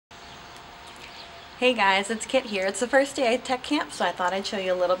Hey guys, it's Kit here. It's the first day at Tech Camp, so I thought I'd show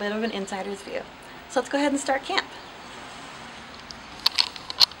you a little bit of an insider's view. So let's go ahead and start camp.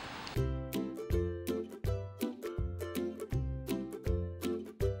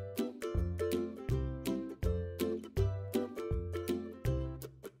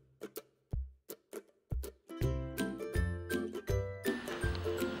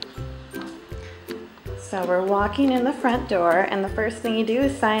 So we're walking in the front door, and the first thing you do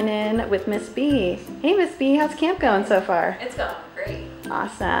is sign in with Miss B. Hey Miss B, how's camp going so far? It's going great.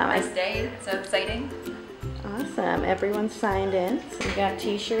 Awesome. Nice day, so exciting. Awesome, everyone's signed in. So we got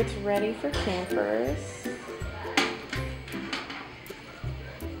t-shirts ready for campers.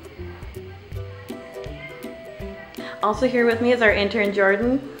 Also here with me is our intern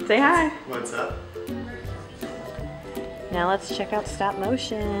Jordan. Say hi. What's up? Now let's check out stop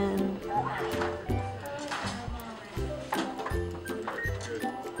motion.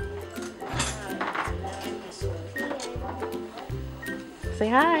 Say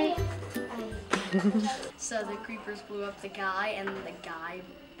hi. So the creepers blew up the guy, and then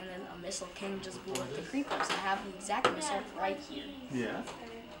a missile came and just blew up the creepers. I have the exact missile right here. Yeah.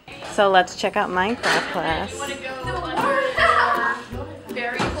 So let's check out Minecraft class. You want to go under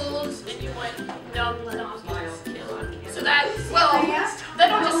variables and you want num. So that, well,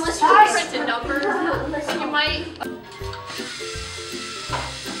 that'll just list your printed number. So you might.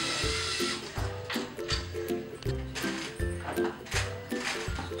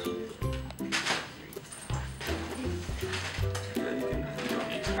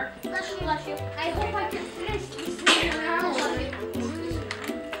 Bless you. I hope I can finish this.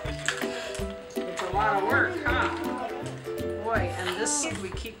 It's a lot of work, huh? Boy, and this, we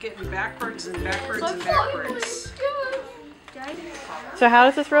keep getting backwards and backwards and backwards. So how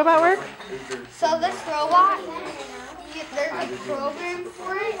does this robot work? So this robot, there's a program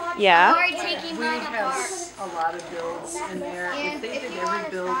for it. Yeah. We're taking We mine have apart. a lot of builds in there. If they did every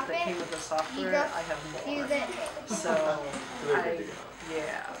build that came with the software, I have more. Use it. So,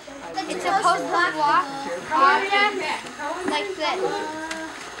 yeah. It's supposed to walk like this.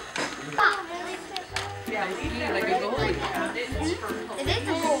 Yeah, like a goalie. It is a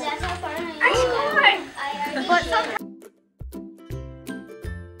goal. I scored. But sometimes.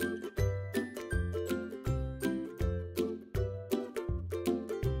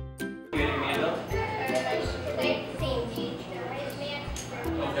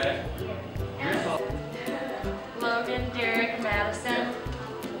 Logan, Derek, Madison.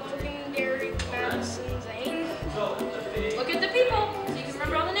 Zane. Look at the people so you can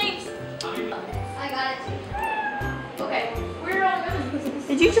remember all the names. I got it. Okay, we're all good.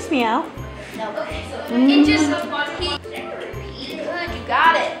 Did you just meow? Okay, so it just repeat. Good, you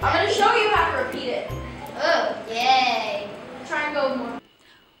got it. I'm gonna show you how to repeat it. Oh, yay. Try and go more.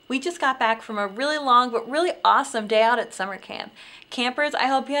 We just got back from a really long but really awesome day out at summer camp. Campers, I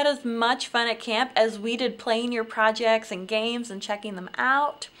hope you had as much fun at camp as we did playing your projects and games and checking them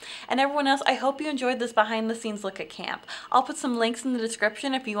out. And everyone else, I hope you enjoyed this behind the scenes look at camp. I'll put some links in the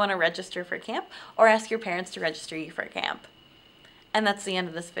description if you want to register for camp or ask your parents to register you for camp. And that's the end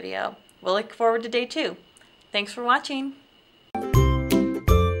of this video. We'll look forward to day 2. Thanks for watching.